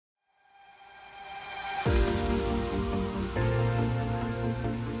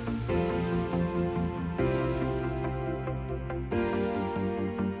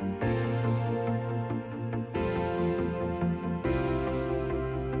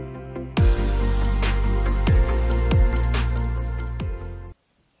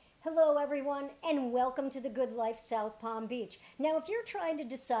everyone, and welcome to the Good Life South Palm Beach. Now, if you're trying to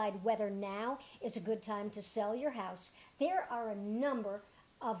decide whether now is a good time to sell your house, there are a number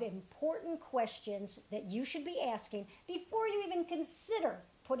of important questions that you should be asking before you even consider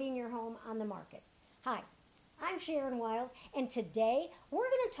putting your home on the market. Hi, I'm Sharon Wild, and today we're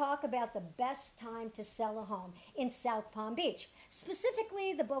going to talk about the best time to sell a home in South Palm Beach,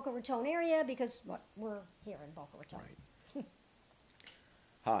 specifically the Boca Raton area, because we're here in Boca Raton. Right.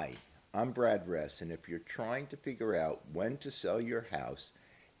 Hi, I'm Brad Ress, and if you're trying to figure out when to sell your house,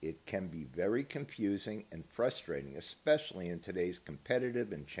 it can be very confusing and frustrating, especially in today's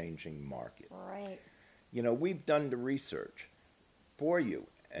competitive and changing market. Right. You know, we've done the research for you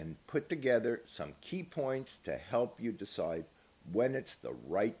and put together some key points to help you decide when it's the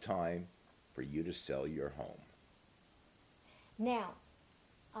right time for you to sell your home. Now,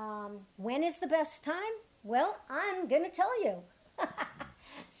 when is the best time? Well, I'm going to tell you.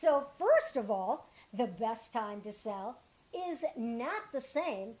 So first of all, the best time to sell is not the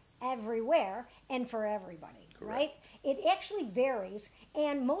same everywhere and for everybody, right? It actually varies,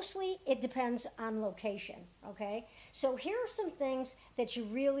 and mostly it depends on location, okay? So here are some things that you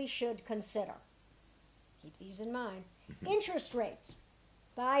really should consider. Keep these in mind. Interest rates,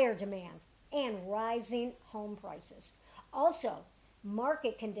 buyer demand, and rising home prices. Also,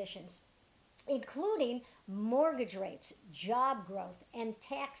 market conditions, including mortgage rates, job growth, and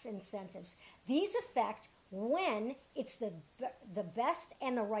tax incentives. These affect when it's the best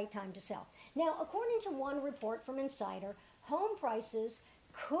and the right time to sell. Now, according to one report from Insider, home prices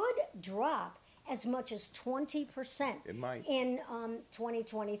could drop as much as 20% It might. in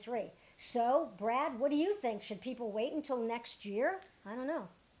 2023. So, Brad, what do you think? Should people wait until next year? I don't know.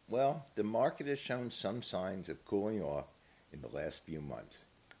 Well, the market has shown some signs of cooling off in the last few months.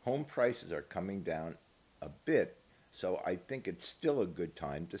 Home prices are coming down a bit, so I think it's still a good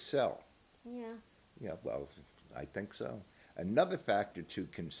time to sell. Yeah. Yeah, well, I think so. Another factor to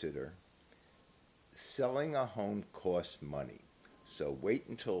consider, selling a home costs money. So wait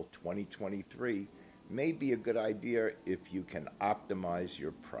until 2023 may be a good idea if you can optimize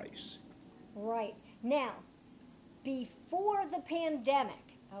your price. Right. Now, before the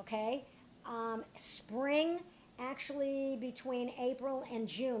pandemic, okay, spring, actually between April and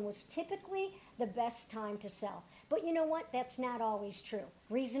June, was typically the best time to sell. But you know what? That's not always true.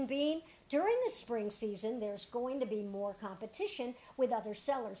 Reason being, during the spring season, there's going to be more competition with other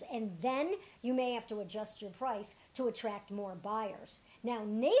sellers, and then you may have to adjust your price to attract more buyers. Now,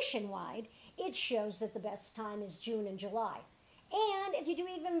 nationwide, it shows that the best time is June and July. And if you do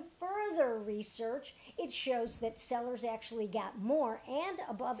even further research, it shows that sellers actually got more and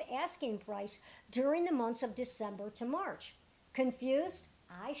above asking price during the months of December to March. Confused?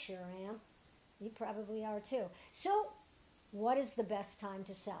 I sure am. You probably are too. So, what is the best time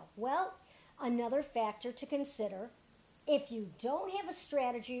to sell? Well, another factor to consider, if you don't have a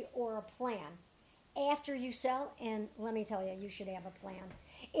strategy or a plan after you sell, and let me tell you, you should have a plan,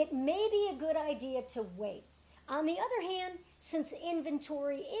 it may be a good idea to wait. On the other hand, since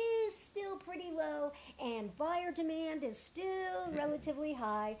inventory is still pretty low and buyer demand is still relatively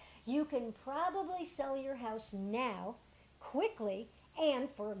high, you can probably sell your house now, quickly, and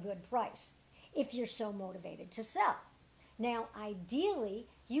for a good price, if you're so motivated to sell. Now, ideally,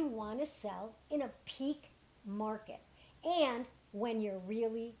 you want to sell in a peak market and when you're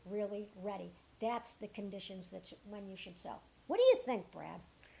really, really ready. That's the conditions when you should sell. What do you think, Brad?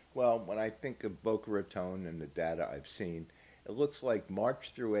 Well, when I think of Boca Raton and the data I've seen, it looks like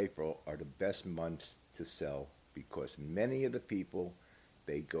March through April are the best months to sell because many of the people,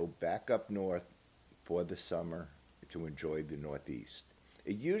 they go back up north for the summer to enjoy the Northeast.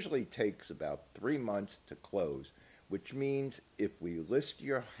 It usually takes about 3 months to close, which means if we list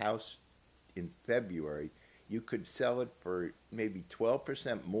your house in February, you could sell it for maybe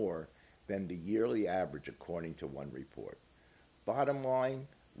 12% more than the yearly average, according to one report. Bottom line,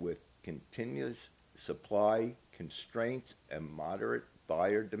 with continuous supply constraints and moderate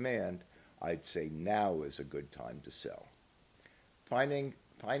buyer demand, I'd say now is a good time to sell.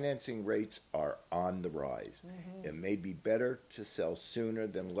 Financing rates are on the rise. It may be better to sell sooner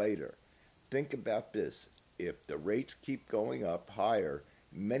than later. Think about this. If the rates keep going up higher,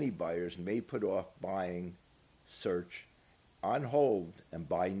 many buyers may put off buying search on hold and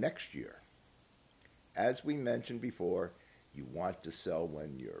buy next year. As we mentioned before, you want to sell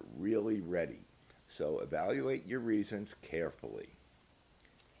when you're really ready. So evaluate your reasons carefully.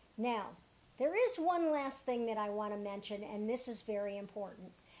 Now, there is one last thing that I want to mention, and this is very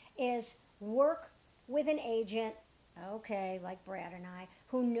important, is work with an agent, okay, like Brad and I,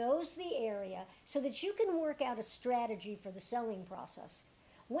 who knows the area so that you can work out a strategy for the selling process.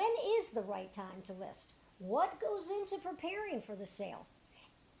 When is the right time to list? What goes into preparing for the sale?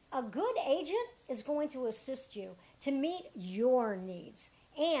 A good agent is going to assist you to meet your needs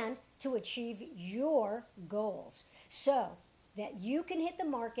and to achieve your goals so that you can hit the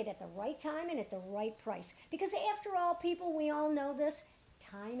market at the right time and at the right price. Because after all, people, we all know this,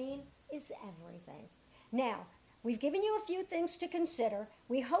 timing is everything. Now, we've given you a few things to consider.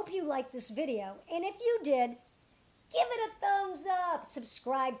 We hope you liked this video, and if you did, give it a thumbs up,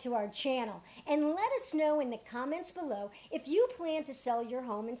 subscribe to our channel, and let us know in the comments below if you plan to sell your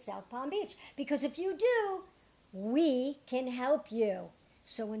home in South Palm Beach. Because if you do, we can help you.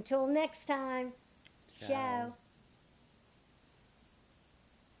 So until next time, ciao.